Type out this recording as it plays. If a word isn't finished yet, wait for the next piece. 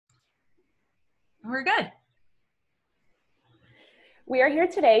We're good. We are here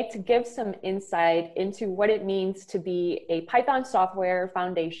today to give some insight into what it means to be a Python Software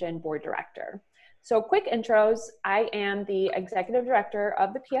Foundation Board Director. So quick intros, I am the Executive Director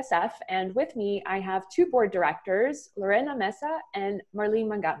of the PSF, and with me I have two Board Directors, Lorena Mesa and Marlene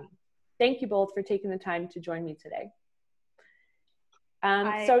Mhangami. Thank you both for taking the time to join me today.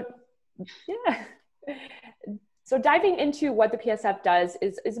 So diving into what the PSF does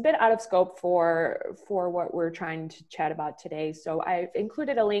is a bit out of scope for what we're trying to chat about today. So I've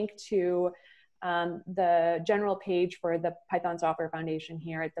included a link to the general page for the Python Software Foundation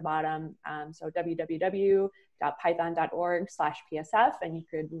here at the bottom. So www.python.org/PSF, and you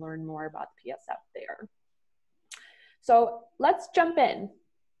could learn more about the PSF there. So let's jump in.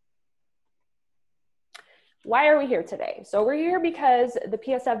 Why are we here today? So we're here because the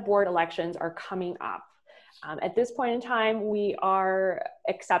PSF board elections are coming up. At this point in time, we are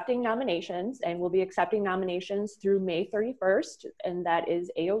accepting nominations, and we'll be accepting nominations through May 31st, and that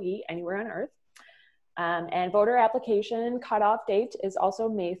is AOE, Anywhere on Earth. And voter application cutoff date is also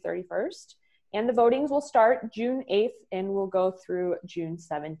May 31st. And the votings will start June 8th and will go through June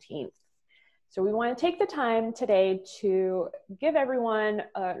 17th. So we want to take the time today to give everyone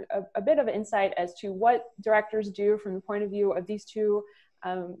a bit of insight as to what directors do from the point of view of these two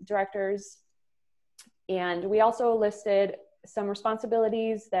directors. And we also listed some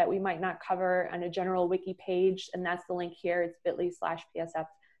responsibilities that we might not cover on a general wiki page, and that's the link here. It's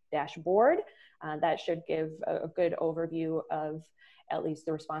bit.ly/PSF-board. That should give a good overview of at least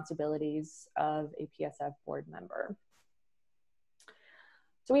the responsibilities of a PSF board member.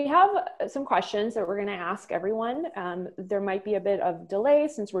 So we have some questions that we're going to ask everyone. There might be a bit of delay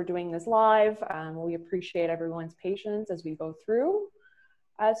since we're doing this live. We appreciate everyone's patience as we go through.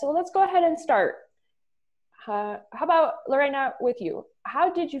 So let's go ahead and start. How about, Lorena, with you? How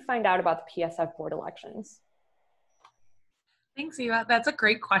did you find out about the PSF board elections? Thanks, Ewa. That's a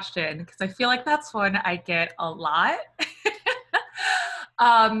great question because I feel like that's one I get a lot.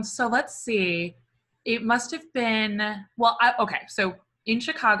 So let's see. It must have been, well, okay. So in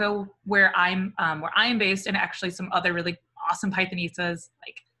Chicago, where I'm based, and actually some other really awesome Pythonistas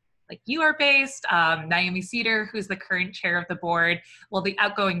like you are based, Naomi Cedar, who's the current chair of the board, well, the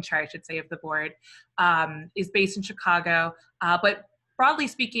outgoing chair, I should say, of the board, is based in Chicago. But broadly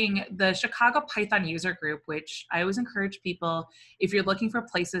speaking, the Chicago Python user group, which I always encourage people, if you're looking for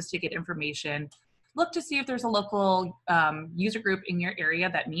places to get information, look to see if there's a local user group in your area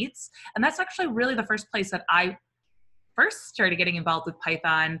that meets. And that's actually really the first place that I first started getting involved with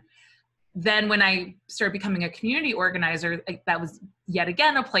Python. Then when I started becoming a community organizer, that was yet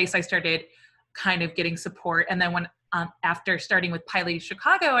again a place I started kind of getting support. And then when after starting with PyLady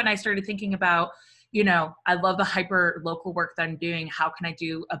Chicago, and I started thinking about, you know, I love the hyper local work that I'm doing. How can I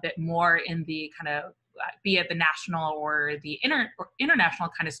do a bit more in the kind of, be it the national or the international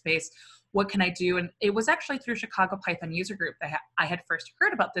kind of space? What can I do? And it was actually through Chicago Python user group that I had first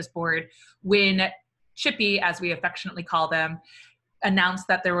heard about this board when Chippy, as we affectionately call them, announced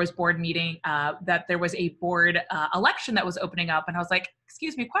that there was board meeting, that there was a board election that was opening up. And I was like,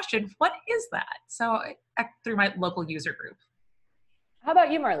 excuse me, question, what is that? So through my local user group. How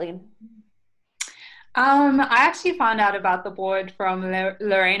about you, Marlene? I actually found out about the board from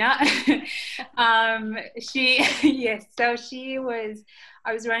Lorena. I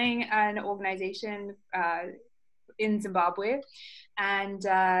was running an organization in Zimbabwe, and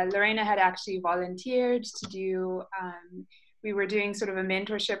Lorena had actually volunteered to do, we were doing sort of a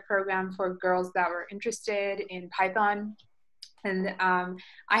mentorship program for girls that were interested in Python. And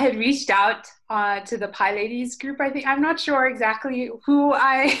I had reached out to the PyLadies group, I think. I'm not sure exactly who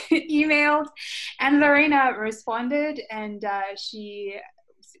I emailed. And Lorena responded, and she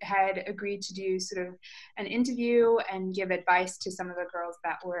had agreed to do sort of an interview and give advice to some of the girls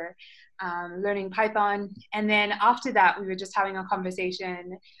that were learning Python. And then after that, we were just having a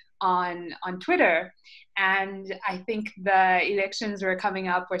conversation on Twitter, and I think the elections were coming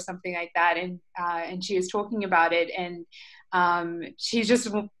up or something like that, and she was talking about it, and she just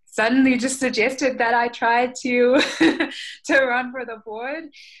suddenly just suggested that I try to run for the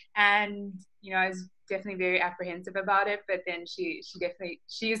board. And you know, I was definitely very apprehensive about it, but then she's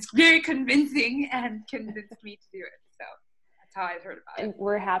very convincing and convinced me to do it. So that's how I heard about it. And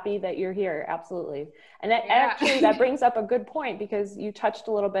we're happy that you're here, absolutely. And actually that brings up a good point, because you touched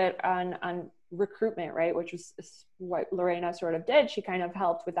a little bit on recruitment, right? Which is what Lorena sort of did. She kind of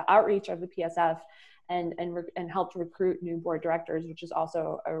helped with the outreach of the PSF and helped recruit new board directors, which is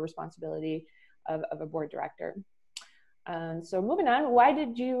also a responsibility of a board director. So moving on, why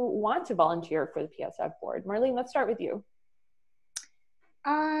did you want to volunteer for the PSF board? Marlene, let's start with you.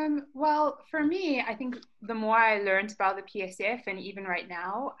 Well, for me, I think the more I learned about the PSF, and even right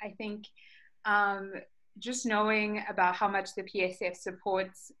now, I think um, just knowing about how much the PSF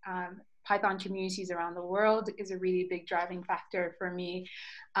supports Python communities around the world is a really big driving factor for me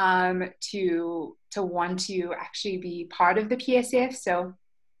to want to actually be part of the PSF. So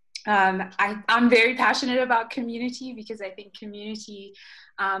I'm very passionate about community because I think community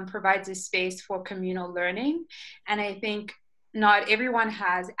provides a space for communal learning. And I think not everyone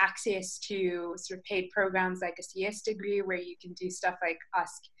has access to sort of paid programs like a CS degree where you can do stuff like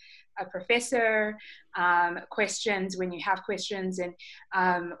ask a professor questions when you have questions, and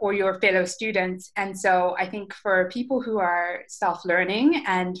or your fellow students. And so I think for people who are self-learning,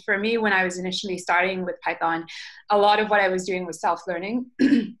 and for me when I was initially starting with Python, a lot of what I was doing was self-learning.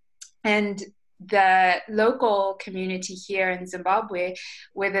 And the local community here in Zimbabwe,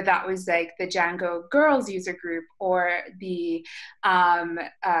 whether that was like the Django girls user group or the Python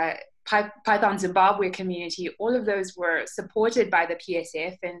Zimbabwe community, all of those were supported by the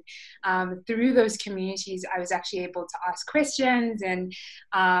PSF. And through those communities, I was actually able to ask questions and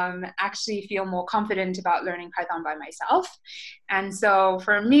actually feel more confident about learning Python by myself. And so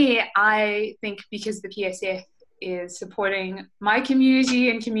for me, I think because the PSF is supporting my community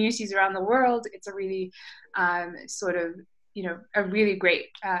and communities around the world, it's a really sort of, you know, a really great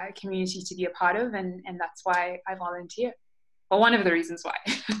community to be a part of. And that's why I volunteer. Well, one of the reasons why.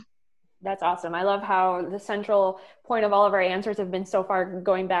 That's awesome. I love how the central point of all of our answers have been so far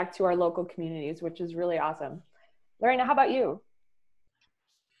going back to our local communities, which is really awesome. Lorena, how about you?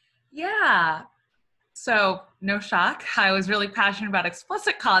 Yeah. So no shock, I was really passionate about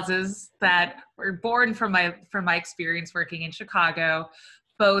explicit causes that were born from my experience working in Chicago,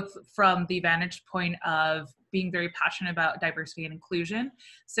 both from the vantage point of being very passionate about diversity and inclusion,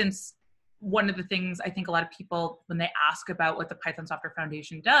 since one of the things I think a lot of people, when they ask about what the Python Software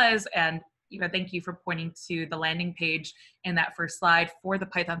Foundation does, and thank you for pointing to the landing page in that first slide for the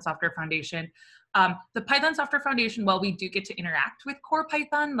Python Software Foundation. The Python Software Foundation, while we do get to interact with core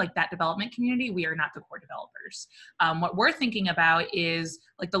Python, like that development community, we are not the core developers. What we're thinking about is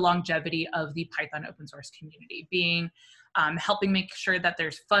like the longevity of the Python open source community, being helping make sure that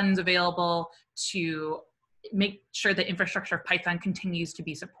there's funds available to make sure the infrastructure of Python continues to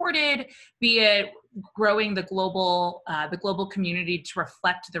be supported, be it growing the global community to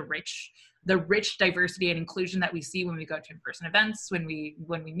reflect the rich diversity and inclusion that we see when we go to in-person events, when we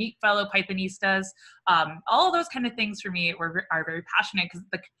meet fellow Pythonistas. All of those kind of things for me are very passionate because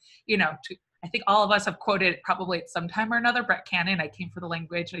I think all of us have quoted probably at some time or another Brett Cannon, I came for the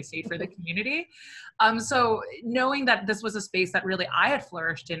language, I stayed for the community. So knowing that this was a space that really I had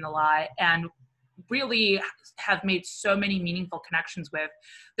flourished in a lot and really have made so many meaningful connections with,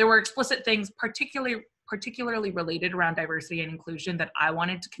 there were explicit things particularly related around diversity and inclusion that I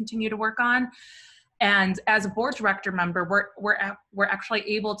wanted to continue to work on. And as a board director member, we're actually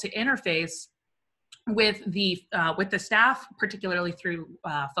able to interface with the staff, particularly through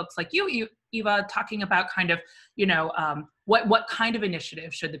folks like you, Ewa, talking about kind of, what kind of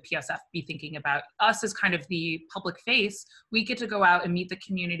initiative should the PSF be thinking about? Us as kind of the public face, we get to go out and meet the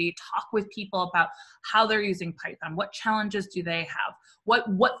community, talk with people about how they're using Python, what challenges do they have,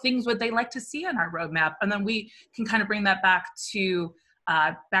 what things would they like to see on our roadmap, and then we can kind of bring that back to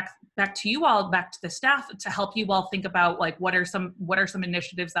you all, back to the staff, to help you all think about like what are some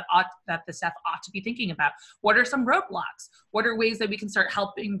initiatives that the staff ought to be thinking about. What are some roadblocks? What are ways that we can start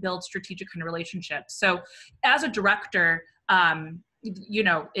helping build strategic kind of relationships? So as a director,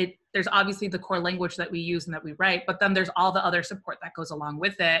 there's obviously the core language that we use and that we write, but then there's all the other support that goes along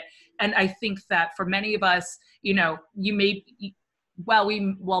with it. And I think that for many of us,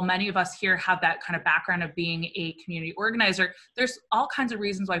 while many of us here have that kind of background of being a community organizer, there's all kinds of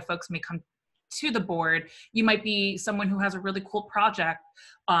reasons why folks may come to the board. You might be someone who has a really cool project.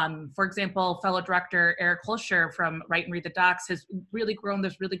 For example, fellow director Eric Holscher from Write and Read the Docs has really grown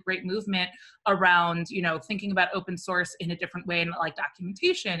this really great movement around, thinking about open source in a different way and like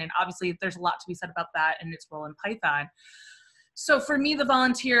documentation. And obviously there's a lot to be said about that and its role in Python. So for me, the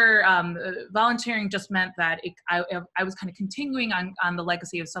volunteering just meant that I was kind of continuing on the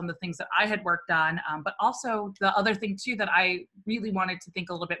legacy of some of the things that I had worked on, but also the other thing too that I really wanted to think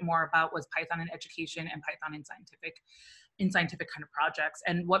a little bit more about was Python in education and Python in scientific kind of projects.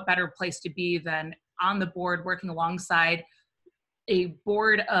 And what better place to be than on the board working alongside a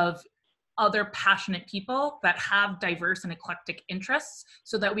board of other passionate people that have diverse and eclectic interests,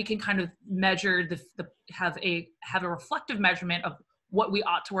 so that we can kind of measure have a reflective measurement of what we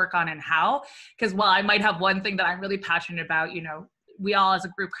ought to work on and how. Because while I might have one thing that I'm really passionate about, we all as a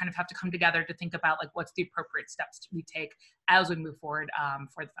group kind of have to come together to think about like what's the appropriate steps we take as we move forward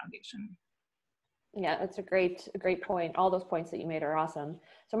for the foundation. Yeah, that's a great point. All those points that you made are awesome.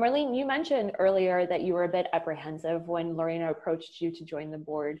 So Marlene, you mentioned earlier that you were a bit apprehensive when Lorena approached you to join the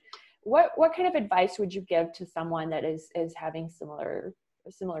board. What kind of advice would you give to someone that is having similar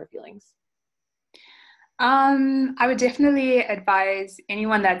feelings? I would definitely advise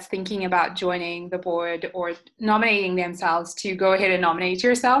anyone that's thinking about joining the board or nominating themselves to go ahead and nominate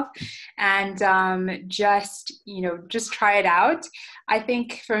yourself and just try it out. I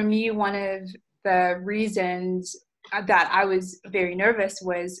think for me, one of the reasons that I was very nervous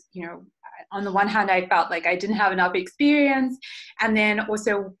was, on the one hand, I felt like I didn't have enough experience. And then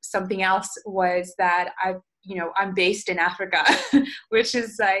also something else was that I'm based in Africa, which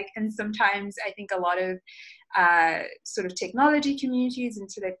is like, and sometimes I think a lot of sort of technology communities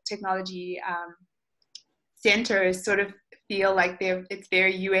and sort of technology centers sort of feel like it's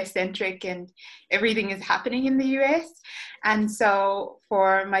very US centric and everything is happening in the US. And so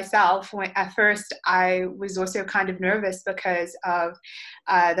for myself, at first I was also kind of nervous because of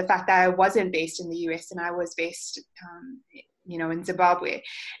the fact that I wasn't based in the US and I was based in Zimbabwe.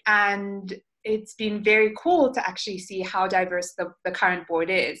 And it's been very cool to actually see how diverse the current board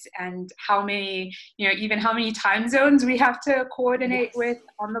is and how many, even how many time zones we have to coordinate with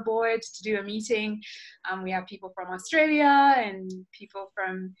on the board to do a meeting. We have people from Australia and people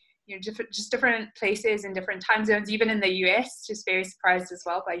from, different places and different time zones, even in the US, just very surprised as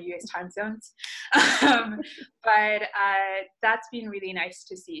well by US time zones. But that's been really nice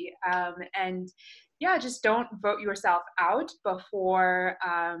to see. And yeah, just don't vote yourself out before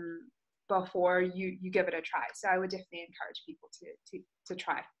you give it a try. So I would definitely encourage people to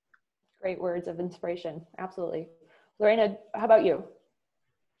try. Great words of inspiration. Absolutely. Lorena, how about you?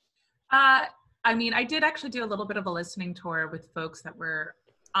 I did actually do a little bit of a listening tour with folks that were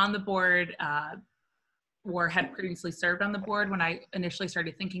on the board or had previously served on the board when I initially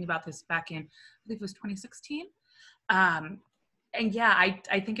started thinking about this back in, I believe it was 2016. And yeah,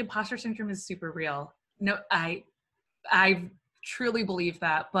 I think imposter syndrome is super real. No, I truly believe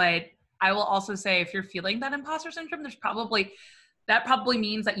that, but I will also say if you're feeling that imposter syndrome, that probably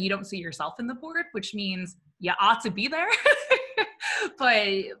means that you don't see yourself in the board, which means you ought to be there. But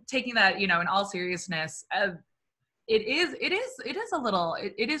taking that, in all seriousness, it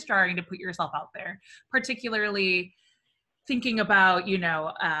is jarring to put yourself out there, particularly thinking about,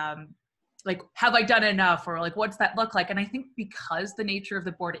 like, have I done enough, or like, what's that look like? And I think because the nature of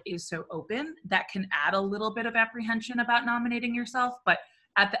the board is so open, that can add a little bit of apprehension about nominating yourself. But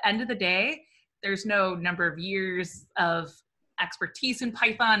at the end of the day, there's no number of years of expertise in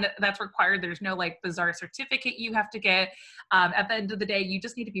Python that's required. There's no like bizarre certificate you have to get. At the end of the day, you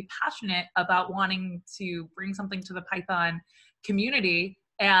just need to be passionate about wanting to bring something to the Python community.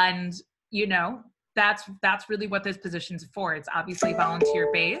 And, that's really what this position's for. It's obviously volunteer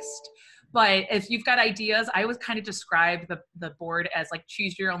based. But if you've got ideas, I always kind of describe the board as like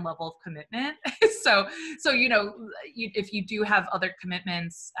choose your own level of commitment. So if you do have other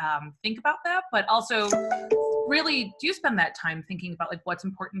commitments, think about that, but also really do spend that time thinking about like what's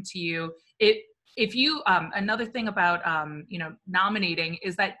important to you. If you another thing about nominating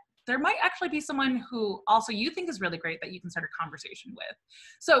is that there might actually be someone who also you think is really great that you can start a conversation with.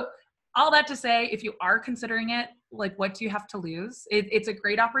 So all that to say, if you are considering it, like, what do you have to lose? It's a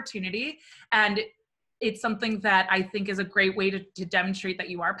great opportunity. And it's something that I think is a great way to demonstrate that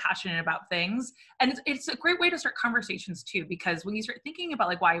you are passionate about things. And it's a great way to start conversations too, because when you start thinking about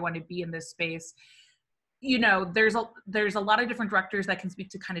like why you want to be in this space, there's a lot of different directors that can speak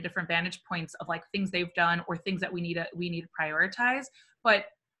to kind of different vantage points of like things they've done or things that we need to prioritize. But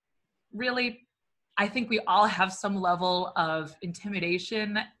really, I think we all have some level of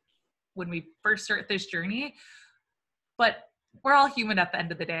intimidation when we first start this journey, but we're all human at the end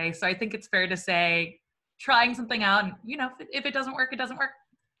of the day. So I think it's fair to say trying something out, and if it doesn't work, it doesn't work.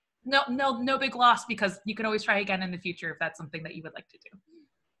 No big loss, because you can always try again in the future if that's something that you would like to do.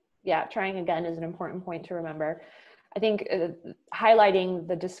 Yeah, trying again is an important point to remember. I think highlighting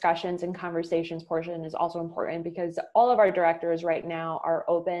the discussions and conversations portion is also important, because all of our directors right now are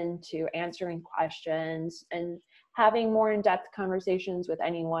open to answering questions and having more in-depth conversations with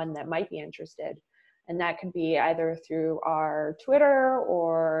anyone that might be interested. And that could be either through our Twitter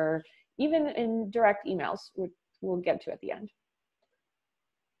or even in direct emails, which we'll get to at the end.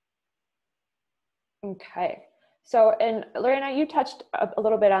 Okay. So, and Lorena, you touched a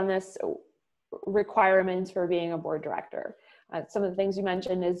little bit on this, requirements for being a board director. Some of the things you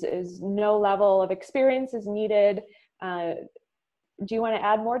mentioned is no level of experience is needed. Do you want to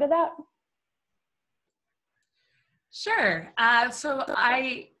add more to that? Sure.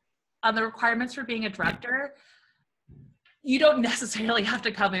 On the requirements for being a director, you don't necessarily have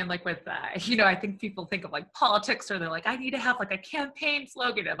to come in like with, I think people think of like politics, or they're like, I need to have like a campaign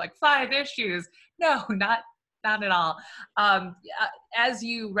slogan of like 5 issues. No, not at all. As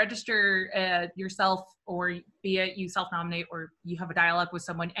you register yourself, or be it you self-nominate or you have a dialogue with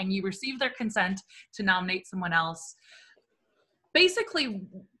someone and you receive their consent to nominate someone else, basically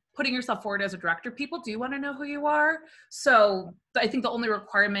putting yourself forward as a director, people do want to know who you are. So I think the only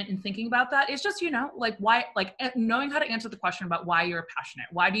requirement in thinking about that is just, like why, like knowing how to answer the question about why you're passionate.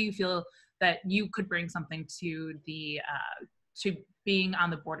 Why do you feel that you could bring something to to being on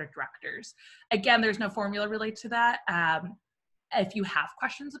the board of directors? Again, there's no formula related to that. If you have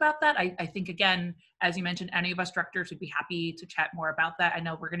questions about that, I think, again, as you mentioned, any of us directors would be happy to chat more about that. I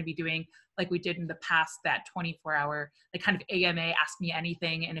know we're going to be doing, like we did in the past, that 24-hour, like kind of AMA, Ask Me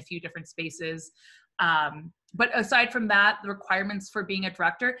Anything, in a few different spaces. But aside from that, the requirements for being a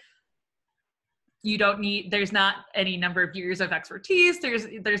director, there's not any number of years of expertise.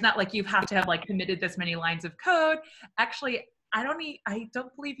 There's not like you have to have like committed this many lines of code. Actually, I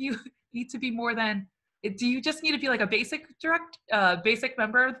don't believe you need to be more than, do you just need to be like a basic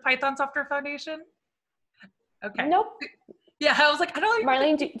member of the Python Software Foundation? Okay. Nope. Yeah, I was like, I don't.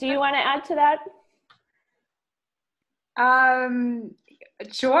 Marlene, do you want to add to that?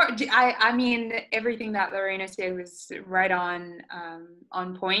 Sure. I mean, everything that Lorena said was right on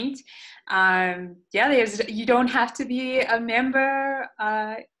point. You don't have to be a member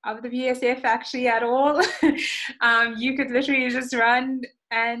of the PSF actually at all. You could literally just run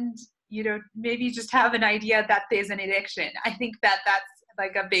and, maybe just have an idea that there's an election. I think that's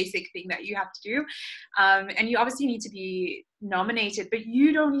like a basic thing that you have to do. And you obviously need to be nominated, but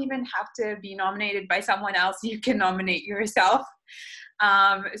you don't even have to be nominated by someone else. You can nominate yourself.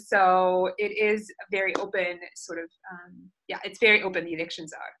 So it is very open, sort of, it's very open, the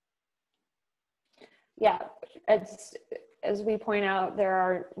elections are. Yeah, as we point out, there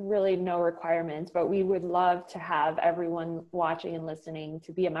are really no requirements, but we would love to have everyone watching and listening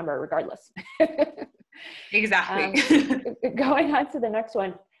to be a member regardless. Exactly. Going on to the next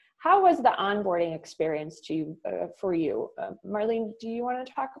one, how was the onboarding experience for you? Marlene, do you want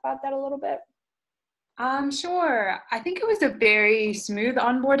to talk about that a little bit? Sure. I think it was a very smooth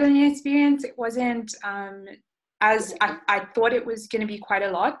onboarding experience. It wasn't as I thought it was going to be quite a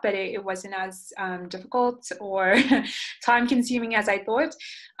lot, but it wasn't as difficult or time consuming as I thought.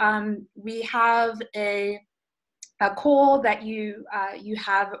 We have a call that you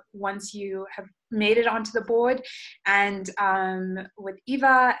have once you have made it onto the board, and with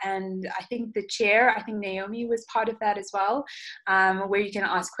Ewa and I think the chair, I think Naomi was part of that as well, where you can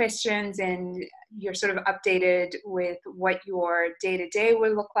ask questions and you're sort of updated with what your day-to-day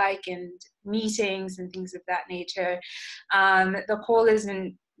will look like and meetings and things of that nature. The call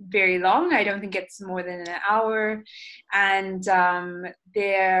isn't very long. I don't think it's more than an hour, and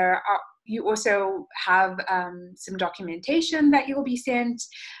you also have some documentation that you'll be sent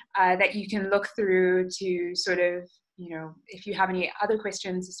that you can look through to sort of, if you have any other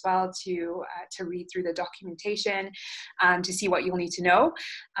questions as well, to read through the documentation to see what you'll need to know.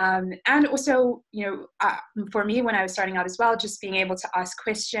 And also, for me, when I was starting out as well, just being able to ask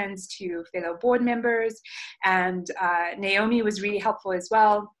questions to fellow board members. And Naomi was really helpful as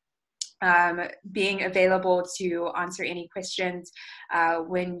well, being available to answer any questions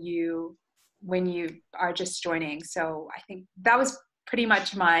when you are just joining. So I think that was pretty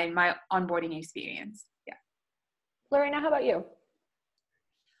much my onboarding experience. Yeah. Lorena, how about you?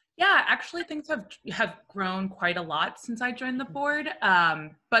 Yeah, actually things have grown quite a lot since I joined the board.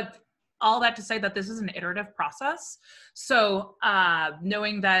 But all that to say that this is an iterative process. So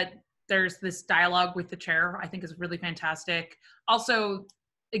knowing that there's this dialogue with the chair, I think is really fantastic. Also,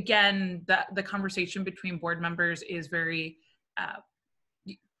 again, the conversation between board members is very,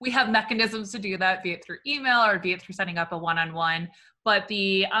 we have mechanisms to do that, be it through email or be it through setting up a one-on-one, but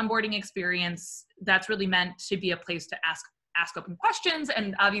the onboarding experience, that's really meant to be a place to ask open questions.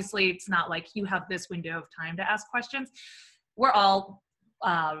 And obviously it's not like you have this window of time to ask questions. We're all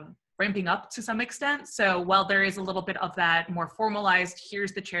ramping up to some extent. So while there is a little bit of that more formalized,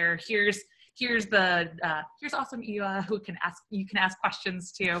 here's the chair, here's awesome Ewa who you can ask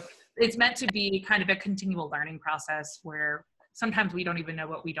questions to. It's meant to be kind of a continual learning process where sometimes we don't even know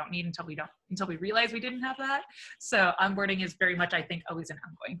what we don't need until we realize we didn't have that. So onboarding is very much, I think, always an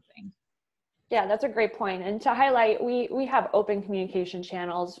ongoing thing. Yeah, that's a great point. And to highlight, we have open communication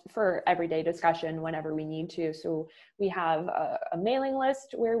channels for everyday discussion whenever we need to. So we have a mailing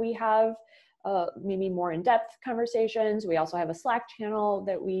list where we have maybe more in-depth conversations. We also have a Slack channel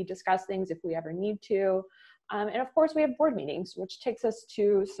that we discuss things if we ever need to. And of course, we have board meetings, which takes us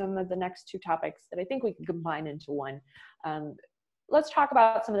to some of the next two topics that I think we can combine into one. Let's talk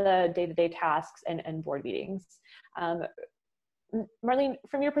about some of the day-to-day tasks and board meetings. Marlene,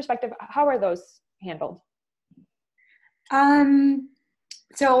 from your perspective, how are those handled?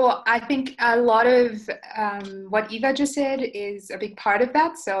 So I think a lot of what Ewa just said is a big part of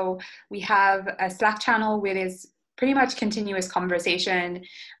that. So we have a Slack channel where there's pretty much continuous conversation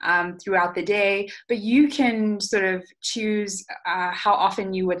throughout the day, but you can sort of choose how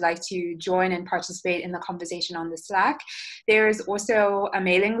often you would like to join and participate in the conversation on the Slack. There's also a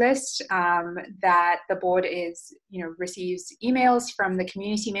mailing list that the board receives emails from the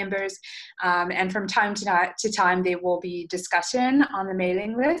community members, and from time to time there will be discussion on the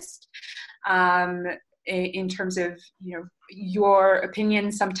mailing list. In terms of, your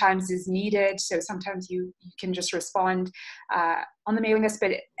opinion sometimes is needed. So sometimes you can just respond on the mailing list,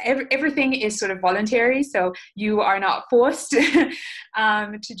 but everything is sort of voluntary. So you are not forced to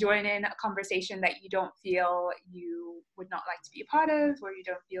join in a conversation that you don't feel you would not like to be a part of, or you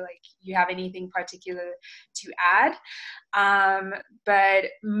don't feel like you have anything particular to add. But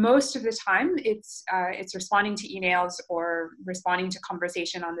most of the time it's responding to emails or responding to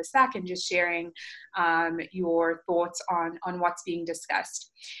conversation on the Slack and just sharing your thoughts on what's being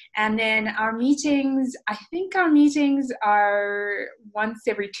discussed. And then our meetings, I think our meetings are once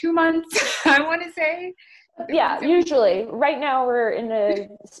every 2 months, I want to say. Yeah, usually. Right now we're in a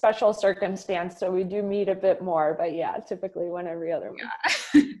special circumstance, so we do meet a bit more, but yeah, typically one every other month.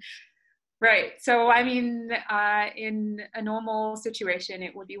 Yeah. Right. So, I mean, in a normal situation,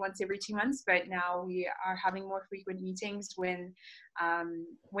 it would be once every 2 months, but now we are having more frequent meetings when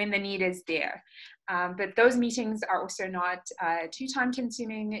the need is there. But those meetings are also not too time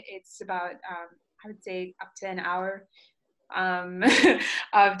consuming. It's about, I would say, up to an hour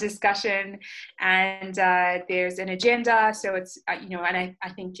of discussion, and there's an agenda. So it's, and I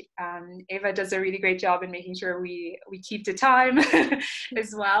think Ewa does a really great job in making sure we keep to time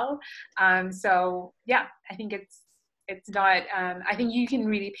as well. So yeah, I think it's not, I think you can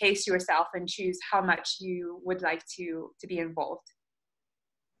really pace yourself and choose how much you would like to be involved.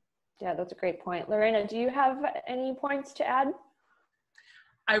 Yeah, that's a great point. Lorena, do you have any points to add?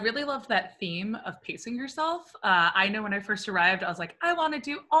 I really love that theme of pacing yourself. I know when I first arrived, I was like, I want to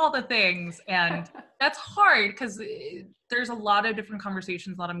do all the things. And that's hard because there's a lot of different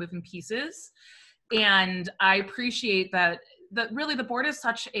conversations, a lot of moving pieces. And I appreciate that really the board is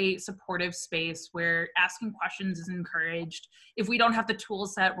such a supportive space where asking questions is encouraged. If we don't have the tool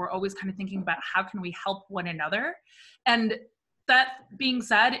set, we're always kind of thinking about how can we help one another. And that being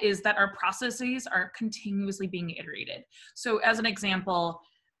said is that our processes are continuously being iterated. So as an example,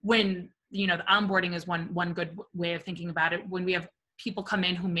 when, the onboarding is one good way of thinking about it. When we have people come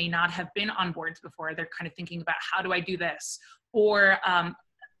in who may not have been on boards before, they're kind of thinking about how do I do this? Or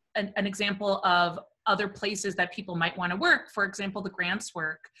an example of other places that people might want to work, for example, the grants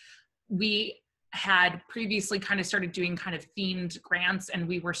work. We had previously kind of started doing kind of themed grants, and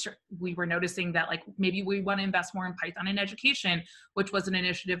we were noticing that like maybe we want to invest more in Python in education, which was an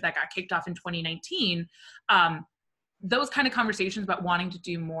initiative that got kicked off in 2019. Those kind of conversations about wanting to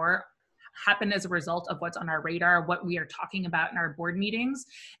do more happen as a result of what's on our radar, what we are talking about in our board meetings.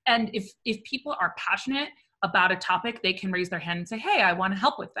 And if people are passionate about a topic, they can raise their hand and say, hey, I want to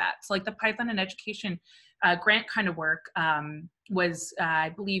help with that. So like the Python in education grant kind of work was, I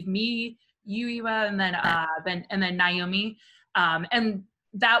believe, me, you, Ewa, and then Naomi. And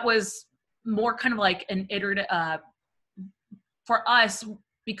that was more kind of like an iterative, for us,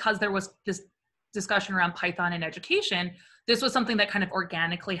 because there was this discussion around Python in education, this was something that kind of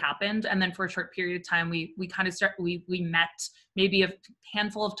organically happened. And then for a short period of time, we met maybe a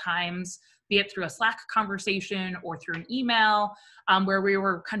handful of times, be it through a Slack conversation or through an email, where we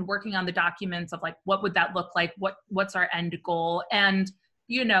were kind of working on the documents of like, what would that look like? What's our end goal? And,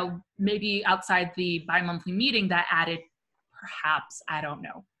 maybe outside the bi-monthly meeting that added perhaps, I don't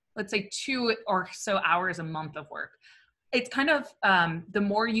know, let's say 2 or so hours a month of work. It's kind of, the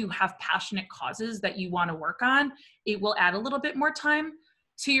more you have passionate causes that you want to work on, it will add a little bit more time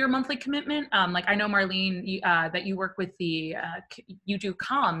to your monthly commitment. Like I know, Marlene, that you work with you do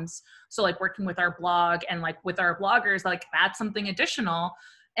comms. So like working with our blog and like with our bloggers, like that's something additional.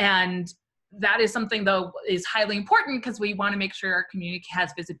 And that is something though is highly important because we want to make sure our community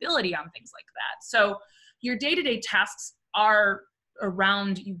has visibility on things like that. So your day-to-day tasks are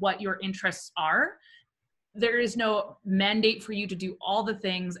around what your interests are. There is no mandate for you to do all the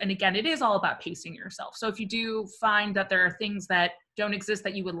things. And again, it is all about pacing yourself. So if you do find that there are things that don't exist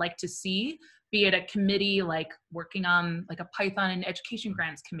that you would like to see, be it a committee, like working on like a Python and education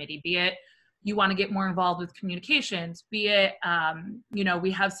grants committee, be it you want to get more involved with communications, be it, you know,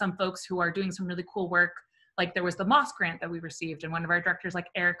 we have some folks who are doing some really cool work. Like there was the Moss grant that we received, and one of our directors, like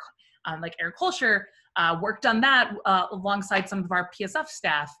Eric Kolscher, worked on that alongside some of our PSF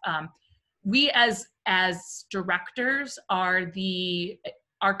staff. We as directors are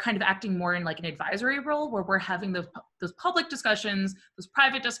kind of acting more in like an advisory role, where we're having those public discussions, those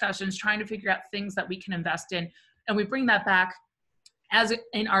private discussions, trying to figure out things that we can invest in, and we bring that back as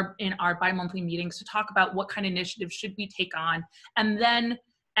in our bi-monthly meetings to talk about what kind of initiatives should we take on, and then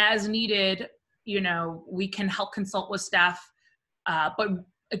as needed, you know, we can help consult with staff. But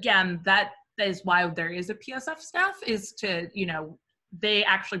again, that is why there is a PSF staff, is to, you know, they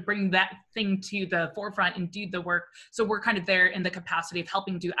actually bring that thing to the forefront and do the work. So we're kind of there in the capacity of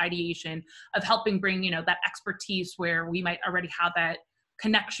helping do ideation, of helping bring, you know, that expertise where we might already have that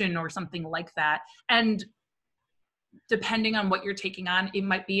connection or something like that. And depending on what you're taking on, it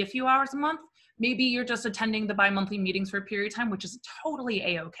might be a few hours a month. Maybe you're just attending the bi-monthly meetings for a period of time, which is totally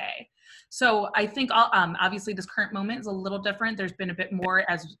a-okay. So I think obviously this current moment is a little different. There's been a bit more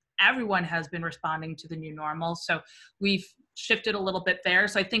as everyone has been responding to the new normal. So we've shifted a little bit there.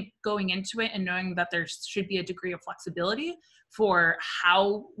 So I think going into it and knowing that there should be a degree of flexibility for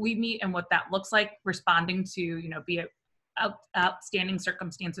how we meet and what that looks like, responding to, you know, be it outstanding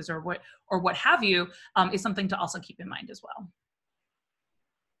circumstances or what have you, is something to also keep in mind as well.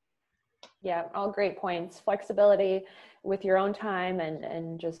 Yeah, all great points. Flexibility with your own time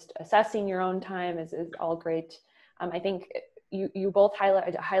and just assessing your own time is all great. I think you both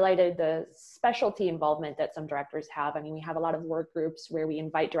highlighted the specialty involvement that some directors have. I mean, we have a lot of work groups where we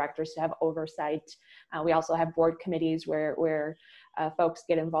invite directors to have oversight. We also have board committees where folks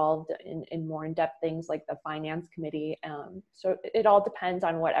get involved in more in-depth things like the finance committee. So it all depends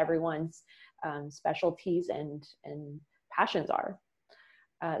on what everyone's specialties and passions are.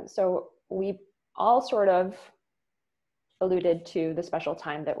 So we all sort of alluded to the special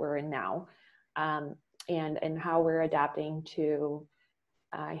time that we're in now, and how we're adapting to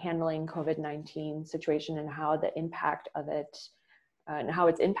handling COVID-19 situation and how the impact of it and how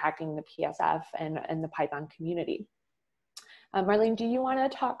it's impacting the PSF and the Python community. Marlene, do you want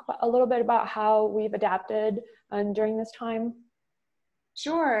to talk a little bit about how we've adapted during this time?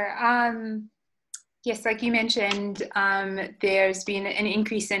 Sure. Yes, like you mentioned, there's been an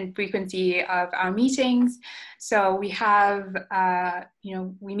increase in frequency of our meetings. So we have, you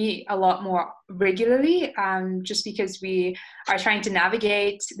know, we meet a lot more regularly, just because we are trying to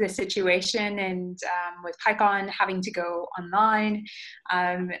navigate the situation, and with PyCon having to go online.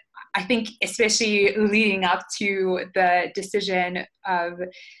 I think especially leading up to the decision of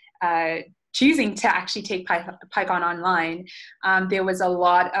choosing to actually take PyCon online, there was a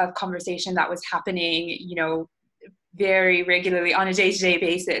lot of conversation that was happening, you know, very regularly on a day-to-day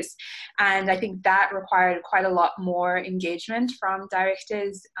basis. And I think that required quite a lot more engagement from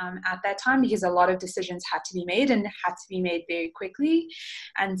directors at that time, because a lot of decisions had to be made and had to be made very quickly.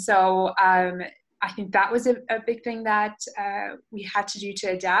 And so I think that was a big thing that we had to do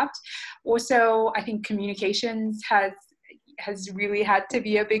to adapt. Also, I think communications has really had to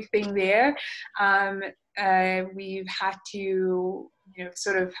be a big thing there. We've had to, you know,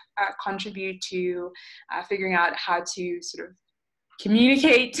 sort of contribute to figuring out how to sort of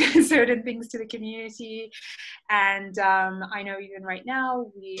communicate certain things to the community. And I know even right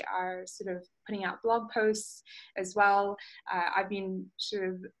now we are sort of putting out blog posts as well. I've been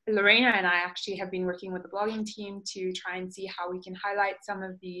Lorena and I actually have been working with the blogging team to try and see how we can highlight some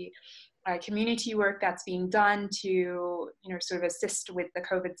of the community work that's being done to, you know, sort of assist with the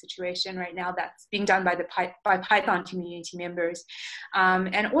COVID situation right now that's being done by by Python community members.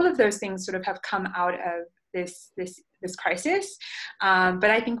 And all of those things sort of have come out of this crisis. But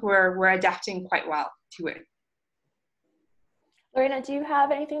I think we're adapting quite well to it. Lorena, do you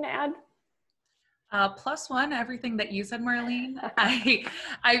have anything to add? +1, everything that you said, Marlene.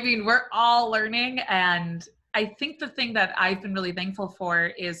 I mean, we're all learning, and I think the thing that I've been really thankful for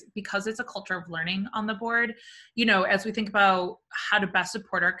is because it's a culture of learning on the board, you know, as we think about how to best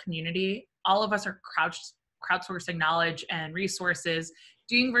support our community, all of us are crowdsourcing knowledge and resources,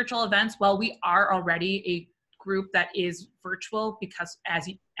 doing virtual events. Well, we are already a group that is virtual because, as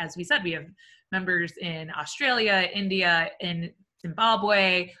we said, we have members in Australia, India, in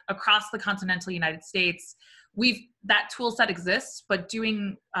Zimbabwe, across the continental United States. That tool set exists, but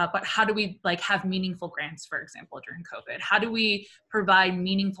how do we have meaningful grants, for example, during COVID? How do we provide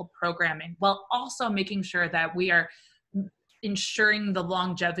meaningful programming while also making sure that we are ensuring the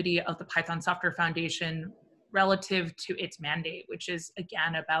longevity of the Python Software Foundation relative to its mandate, which is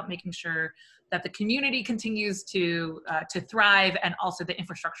again about making sure that the community continues to thrive, and also the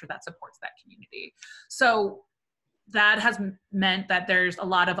infrastructure that supports that community. So that has meant that there's a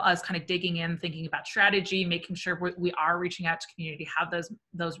lot of us kind of digging in, thinking about strategy, making sure we are reaching out to community, have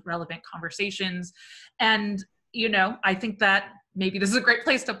those relevant conversations. And, you know, I think that maybe this is a great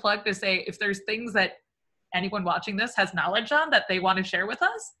place to plug to say, if there's things that anyone watching this has knowledge on that they want to share with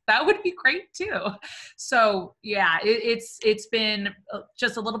us, that would be great too. So yeah, it's been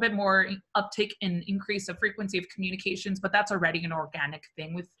just a little bit more uptake and increase of frequency of communications, but that's already an organic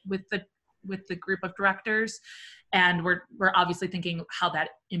thing with the group of directors. And we're obviously thinking how that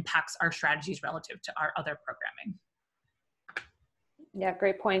impacts our strategies relative to our other programming. Yeah,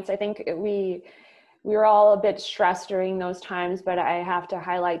 great points. I think we were all a bit stressed during those times, but I have to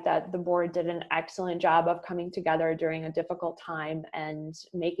highlight that the board did an excellent job of coming together during a difficult time and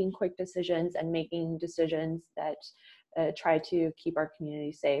making quick decisions and making decisions that try to keep our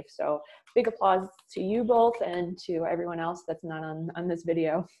community safe. So big applause to you both and to everyone else that's not on this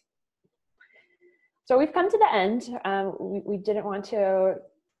video. So we've come to the end. We didn't want to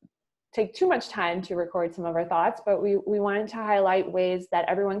take too much time to record some of our thoughts, but we wanted to highlight ways that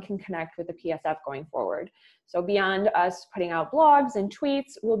everyone can connect with the PSF going forward. So beyond us putting out blogs and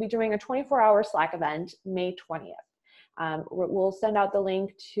tweets, we'll be doing a 24-hour Slack event, May 20th. We'll send out the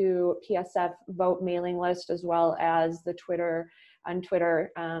link to PSF vote mailing list, as well as the Twitter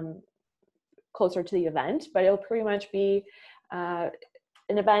closer to the event, but it'll pretty much be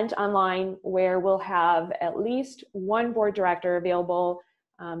an event online where we'll have at least one board director available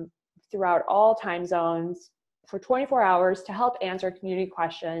throughout all time zones for 24 hours to help answer community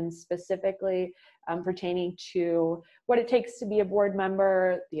questions, specifically pertaining to what it takes to be a board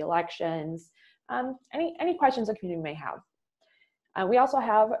member, the elections, any questions the community may have. We also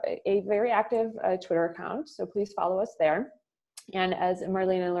have a very active Twitter account, so please follow us there. And as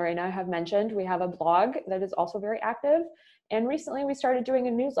Marlene and Lorena have mentioned, we have a blog that is also very active. And recently we started doing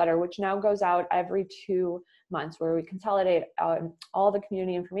a newsletter, which now goes out every 2 months, where we consolidate all the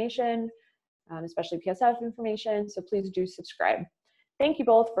community information, especially PSF information. So please do subscribe. Thank you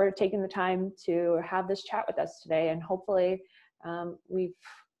both for taking the time to have this chat with us today. And hopefully we've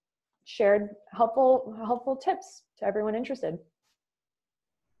shared helpful tips to everyone interested.